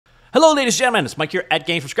Hello, ladies and gentlemen, it's Mike here at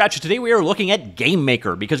Game From Scratch. Today we are looking at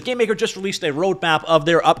GameMaker because GameMaker just released a roadmap of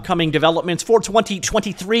their upcoming developments for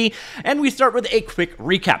 2023, and we start with a quick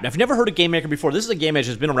recap. Now, if you've never heard of GameMaker before, this is a game that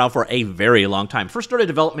has been around for a very long time. First started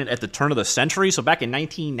development at the turn of the century, so back in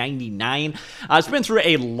 1999. It's been through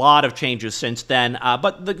a lot of changes since then,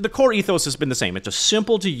 but the core ethos has been the same. It's a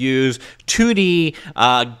simple-to-use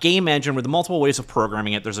 2D game engine with multiple ways of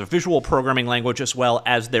programming it. There's a visual programming language as well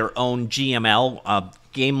as their own GML,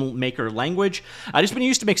 GameMaker language. It's been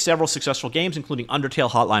used to make several successful games, including Undertale,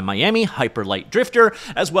 Hotline Miami, Hyper Light Drifter,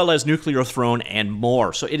 as well as Nuclear Throne and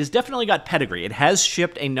more. So it has definitely got pedigree. It has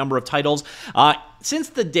shipped a number of titles. Since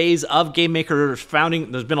the days of GameMaker's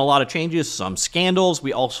founding, there's been a lot of changes, some scandals.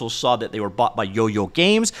 We also saw that they were bought by Yo-Yo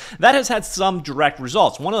Games. That has had some direct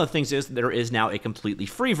results. One of the things is there is now a completely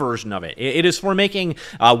free version of it. It is for making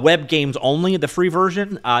web games only, the free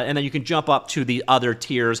version, and then you can jump up to the other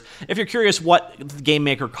tiers. If you're curious what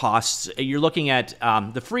GameMaker costs, you're looking at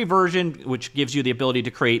the free version, which gives you the ability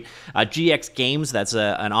to create GX games. That's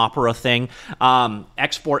an Opera thing.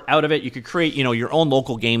 Export out of it. You could create, your own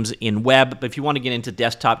local games in web, but if you want to get into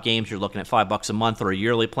desktop games, you're looking at $5 a month or a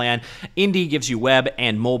yearly plan. Indie gives you web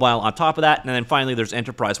and mobile on top of that, and then finally there's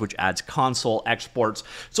Enterprise, which adds console exports.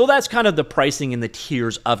 So that's kind of the pricing and the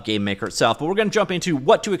tiers of GameMaker itself. But we're going to jump into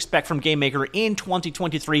what to expect from GameMaker in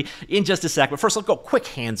 2023 in just a sec. But first, let's go quick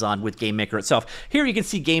hands-on with GameMaker itself. Here you can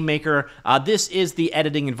see GameMaker. This is the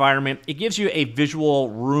editing environment. It gives you a visual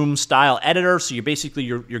room-style editor, so you basically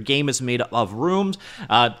your game is made up of rooms.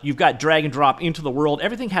 You've got drag and drop into the world.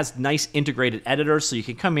 Everything has nice integrated editors, so you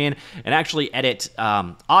can come in and actually edit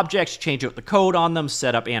objects, change out the code on them,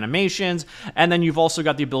 set up animations, and then you've also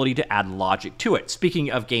got the ability to add logic to it. Speaking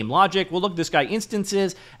of game logic, we'll look at this guy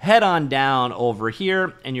instances, head on down over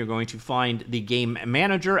here, and you're going to find the game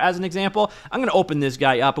manager as an example. I'm going to open this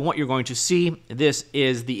guy up, and what you're going to see, this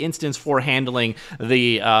is the instance for handling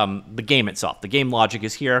the game itself. The game logic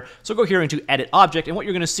is here, so go here into edit object, and what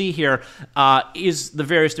you're going to see here is the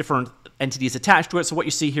various different entities attached to it. So what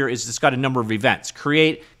you see here is it's got a number of events: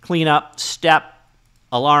 create, cleanup, step,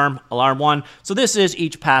 alarm, alarm 1. So this is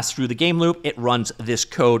each pass through the game loop. It runs this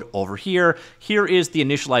code over here. Here is the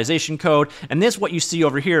initialization code. And this, what you see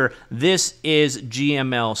over here, this is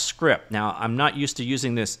GML script. Now, I'm not used to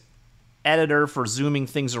using this editor for zooming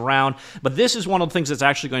things around, but this is one of the things that's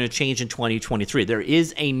actually going to change in 2023. There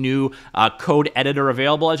is a new code editor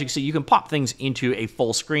available. As you can see, you can pop things into a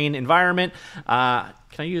full screen environment. I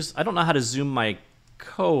don't know how to zoom my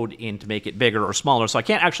code in to make it bigger or smaller, so I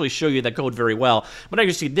can't actually show you that code very well, but as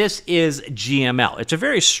you see, this is GML. It's a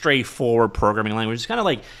very straightforward programming language. It's kind of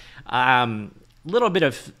like little bit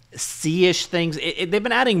of C-ish things. They've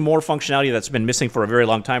been adding more functionality that's been missing for a very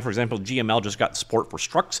long time. For example, GML just got support for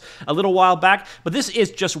structs a little while back, but this is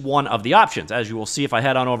just one of the options. As you will see if I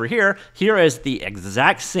head on over here, here is the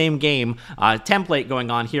exact same game template going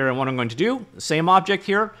on here, and what I'm going to do, the same object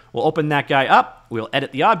here, we'll open that guy up, we'll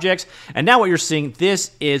edit the objects, and now what you're seeing,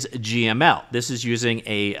 this is GML. This is using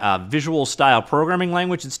a visual style programming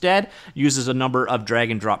language instead, uses a number of drag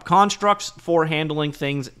and drop constructs for handling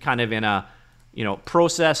things kind of in a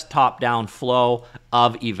process top-down flow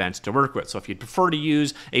of events to work with. So if you'd prefer to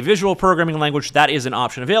use a visual programming language, that is an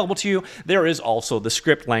option available to you. There is also the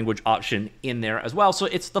script language option in there as well. So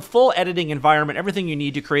it's the full editing environment, everything you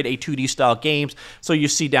need to create a 2D style games. So you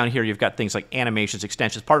see down here, you've got things like animations,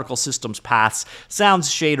 extensions, particle systems, paths, sounds,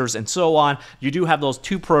 shaders, and so on. You do have those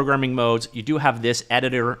two programming modes. You do have this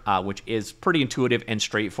editor, which is pretty intuitive and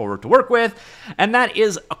straightforward to work with. And that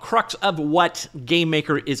is a crux of what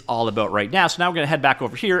GameMaker is all about right now. So now we're going to head back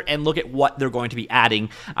over here and look at what they're going to be adding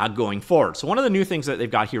going forward. So one of the new things that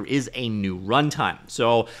they've got here is a new runtime.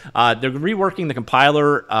 So they're reworking the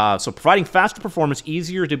compiler, so providing faster performance,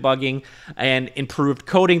 easier debugging, and improved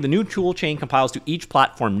coding. The new toolchain compiles to each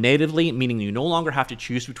platform natively, meaning you no longer have to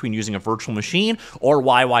choose between using a virtual machine or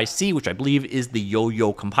YYC, which I believe is the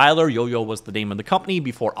Yo-Yo compiler. Yo-Yo was the name of the company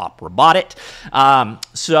before Opera bought it.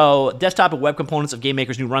 So desktop and web components of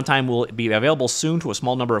GameMaker's new runtime will be available soon to a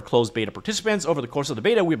small number of closed beta participants. Over the course of the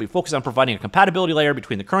beta, we'll be focused on providing a compatibility layer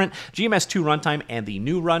between the current GMS2 runtime and the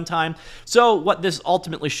new runtime. So what this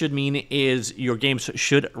ultimately should mean is your games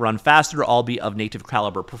should run faster, all be of native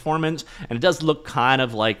caliber performance. And it does look kind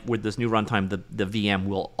of like with this new runtime, the VM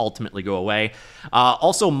will ultimately go away.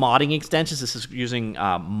 Also, modding extensions. This is using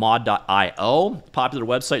mod.io. Popular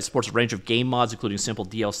website supports a range of game mods, including simple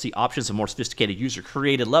DLC options and more sophisticated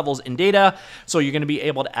user-created levels and data. So you're going to be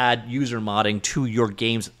able to add user modding to your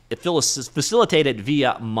games facilitated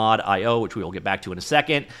via mod.io, which we will get back to in a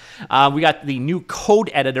second. We got the new code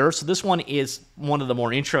editor. So this one is one of the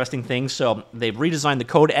more interesting things. So they've redesigned the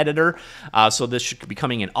code editor. So this should be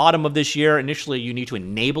coming in autumn of this year. Initially, you need to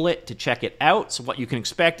enable it to check it out. So what you can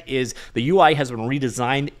expect is the UI has been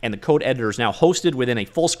redesigned and the code editor is now hosted within a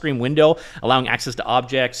full screen window, allowing access to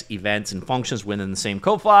objects, events, and functions within the same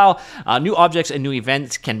code file. New objects and new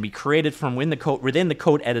events can be created from within the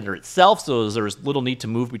code editor itself. So there's little need to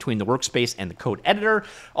move between the workspace and the code editor.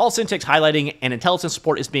 All syntax highlighting and intelligence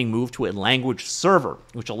support is being moved to a language server,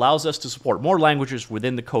 which allows us to support more languages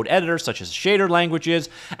within the code editor, such as shader languages,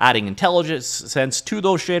 adding intelligence sense to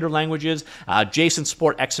those shader languages, JSON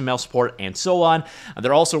support, XML support, and so on.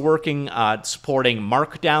 They're also working supporting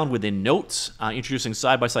Markdown within Notes, introducing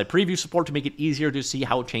side-by-side preview support to make it easier to see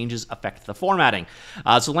how changes affect the formatting.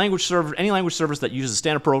 So any language servers that use the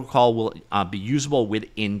standard protocol will be usable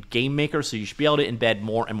within GameMaker, so you should be able to embed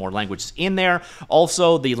more and more languages in there.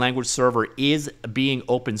 Also, the language server is being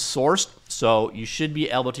open sourced, so you should be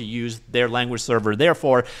able to use their language server,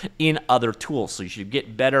 therefore, in other tools. So you should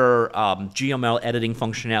get better GML editing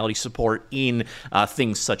functionality support in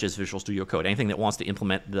things such as Visual Studio Code, anything that wants to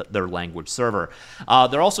implement their language server.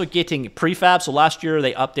 They're also getting prefabs. So last year,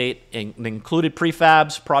 they included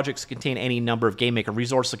prefabs. Projects contain any number of GameMaker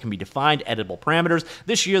resources that can be defined, editable parameters.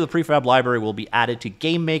 This year, the prefab library will be added to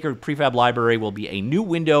GameMaker. Prefab library will be a new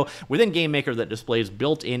window within GameMaker that displays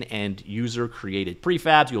built-in and user-created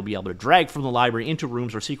prefabs. You'll be able to drag from the library into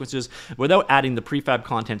rooms or sequences without adding the prefab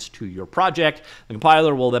contents to your project. The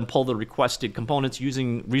compiler will then pull the requested components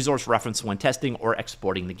using resource reference when testing or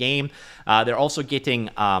exporting the game. They're also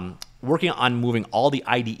working on moving all the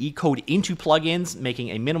IDE code into plugins, making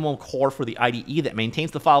a minimal core for the IDE that maintains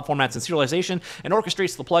the file formats and serialization and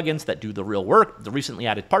orchestrates the plugins that do the real work. The recently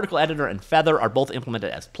added Particle Editor and Feather are both implemented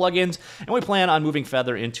as plugins, and we plan on moving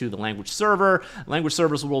Feather into the language server. Language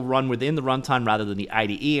servers will run within the runtime rather than the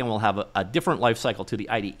IDE, and will have a different lifecycle to the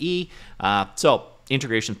IDE.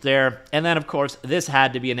 Integrations there. And then, of course, this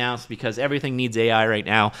had to be announced because everything needs AI right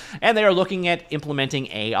now, and they are looking at implementing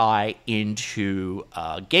AI into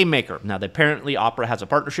GameMaker. Now, apparently Opera has a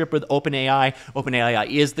partnership with OpenAI. OpenAI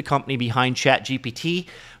is the company behind ChatGPT,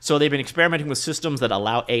 so they've been experimenting with systems that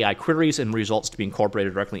allow AI queries and results to be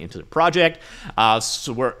incorporated directly into the project.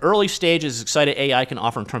 So we're early stages, excited AI can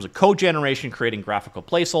offer in terms of code generation, creating graphical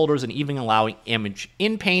placeholders, and even allowing image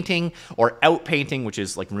in-painting or out-painting, which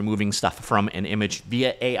is like removing stuff from an image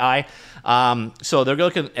via AI. So they're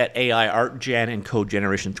looking at AI art gen and code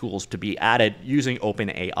generation tools to be added using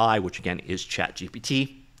OpenAI, which again is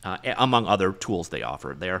ChatGPT, among other tools they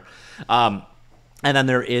offer there. And then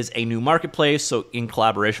there is a new marketplace, so in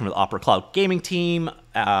collaboration with Opera Cloud Gaming Team,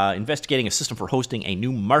 investigating a system for hosting a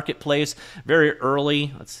new marketplace. Very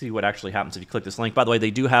early. Let's see what actually happens if you click this link. By the way,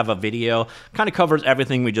 they do have a video. Kind of covers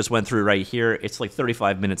everything we just went through right here. It's like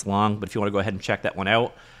 35 minutes long, but if you want to go ahead and check that one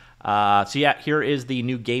out. So yeah, here is the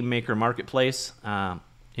new GameMaker marketplace.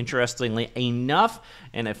 Interestingly enough,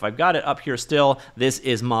 and if I've got it up here still, this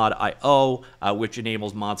is mod.io, which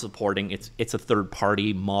enables mod supporting. It's a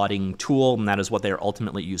third-party modding tool, and that is what they are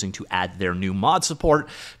ultimately using to add their new mod support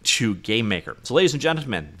to GameMaker. So ladies and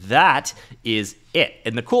gentlemen, that is it.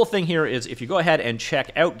 And the cool thing here is if you go ahead and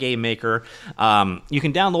check out GameMaker, you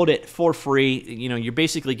can download it for free. You know, you're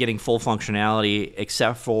basically getting full functionality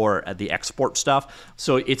except for the export stuff.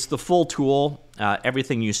 So it's the full tool.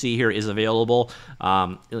 Everything you see here is available.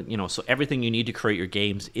 You know, so everything you need to create your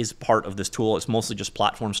games is part of this tool. It's mostly just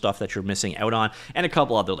platform stuff that you're missing out on, and a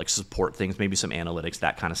couple other like support things, maybe some analytics,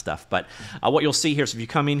 that kind of stuff. But what you'll see here, so if you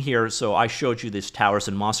come in here, so I showed you this Towers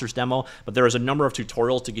and Monsters demo, but there is a number of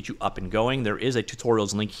tutorials to get you up and going. There is a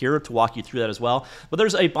tutorials link here to walk you through that as well. But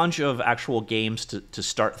there's a bunch of actual games to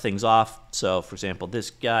start things off. So for example, this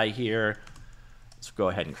guy here, let's go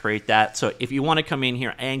ahead and create that. So if you want to come in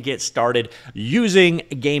here and get started using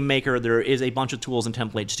GameMaker, there is a bunch of tools and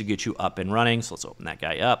templates to get you up and running. So let's open that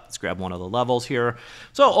guy up. Let's grab one of the levels here.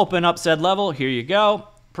 So open up said level. Here you go.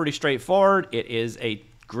 Pretty straightforward. It is a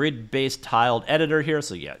grid-based tiled editor here,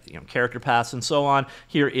 so yeah, you know, character paths and so on.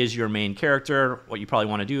 Here is your main character. What you probably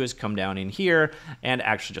want to do is come down in here and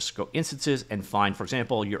actually just go instances and find, for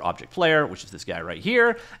example, your object player, which is this guy right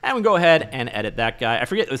here, and we go ahead and edit that guy. I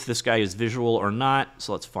forget if this guy is visual or not,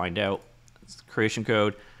 so let's find out. It's creation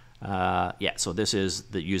code. Yeah, so this is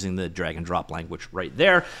using the drag and drop language right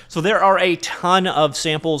there. So there are a ton of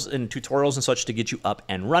samples and tutorials and such to get you up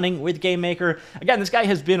and running with GameMaker. Again, this guy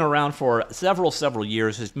has been around for several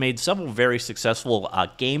years, has made several very successful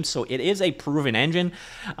games, so it is a proven engine,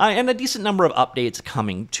 and a decent number of updates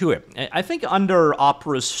coming to it. I think under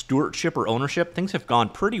Opera's stewardship or ownership, things have gone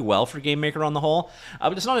pretty well for GameMaker on the whole,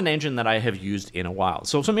 but it's not an engine that I have used in a while.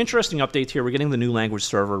 So some interesting updates here. We're getting the new language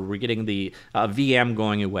server, we're getting the VM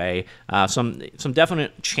going away, some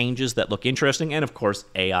definite changes that look interesting, and of course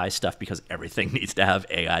AI stuff, because everything needs to have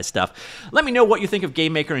AI stuff. Let me know what you think of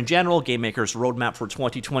GameMaker in general, GameMaker's roadmap for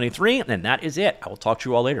 2023, and that is it. I will talk to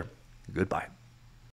you all later. Goodbye.